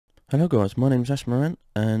Hello guys, my name's Ash Moran,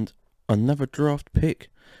 and another draft pick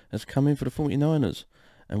has come in for the 49ers,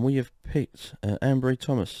 and we have picked Ambry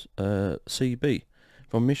Thomas, CB,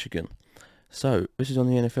 from Michigan. So, this is on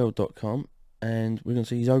the NFL.com, and we're going to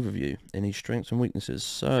see his overview and his strengths and weaknesses.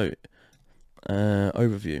 So,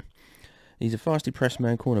 overview. He's a feisty press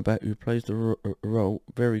man cornerback who plays the role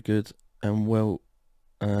very good and well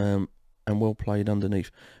played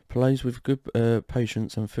underneath. Plays with good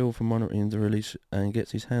patience and feel for monitoring the release and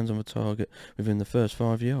gets his hands on the target within the first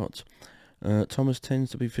 5 yards. Thomas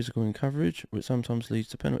tends to be physical in coverage, which sometimes leads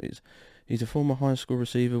to penalties. He's a former high school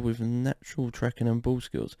receiver with natural tracking and ball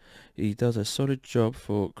skills. He does a solid job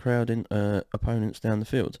for crowding opponents down the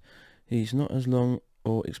field. He's not as long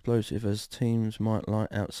or explosive as teams might like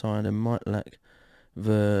outside and might lack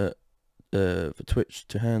the twitch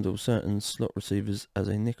to handle certain slot receivers as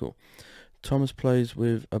a nickel. Thomas plays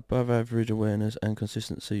with above average awareness and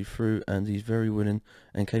consistency through, and he's very willing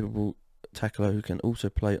and capable tackler who can also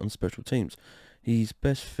play on special teams. His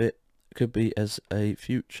best fit could be as a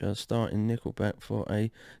future starting nickelback for a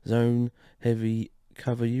zone heavy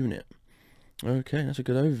cover unit. Okay, that's a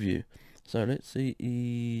good overview. So let's see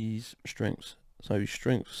his strengths. So his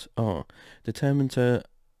strengths are determined to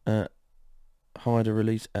hide a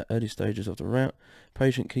release at early stages of the route,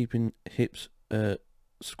 patient keeping hips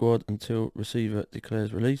squad until receiver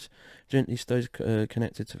declares release, gently stays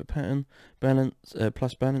connected to the pattern,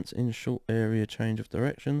 balance in short area change of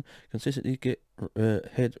direction, consistently get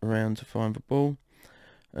head around to find the ball,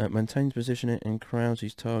 maintains positioning and crowds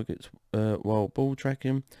his targets while ball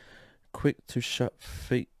tracking, quick to shut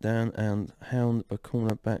feet down and hound a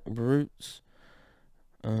cornerback routes,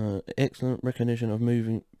 excellent recognition of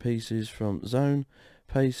moving pieces from zone,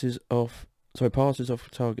 passes off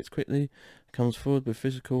targets quickly, comes forward with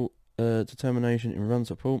physical determination in run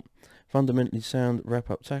support, fundamentally sound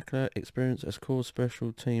wrap-up tackler, experience as core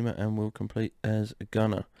special teamer, and will complete as a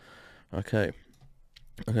gunner. Okay,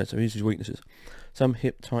 so here's his weaknesses. Some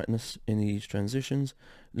hip tightness in his transitions,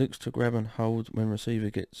 looks to grab and hold when receiver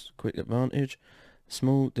gets quick advantage,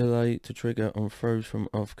 small delay to trigger on throws from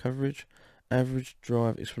off coverage, average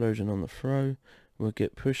drive explosion on the throw, will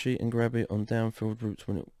get pushy and grabby on downfield routes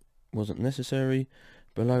when it wasn't necessary,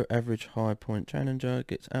 below average high point challenger,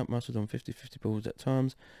 gets outmuscled on 50-50 balls at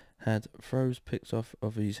times, had throws picked off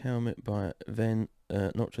of his helmet by then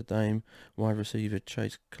Notre Dame wide receiver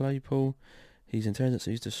Chase Claypool. His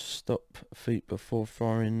tendency is to stop feet before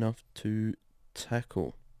firing enough to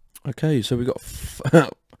tackle. Okay, so we got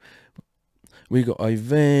a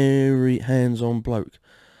very hands-on bloke.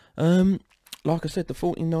 Like I said, the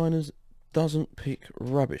 49ers doesn't pick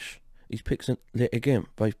rubbish. They've picked an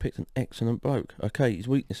excellent bloke. Okay, his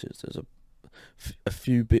weaknesses, there's a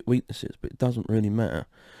few bit weaknesses, but it doesn't really matter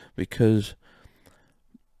because,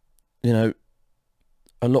 you know,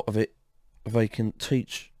 a lot of it they can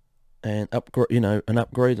teach and upgrade,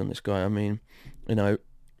 upgrade on this guy. I mean,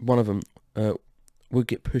 one of them would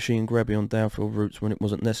get pushy and grabby on downfield routes when it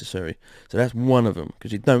wasn't necessary. So that's one of them,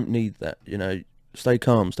 because you don't need that. Stay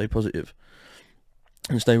calm, stay positive,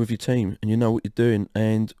 and stay with your team, and you know what you're doing.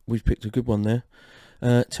 And we've picked a good one there.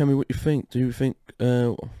 Tell me what you think. Do you think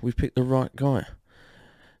we've picked the right guy?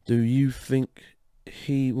 Do you think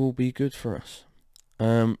he will be good for us?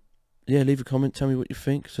 Yeah, leave a comment. Tell me what you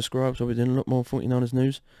think. Subscribe, so we're doing a lot more 49ers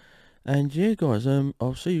news. And yeah, guys,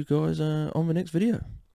 I'll see you guys on the next video.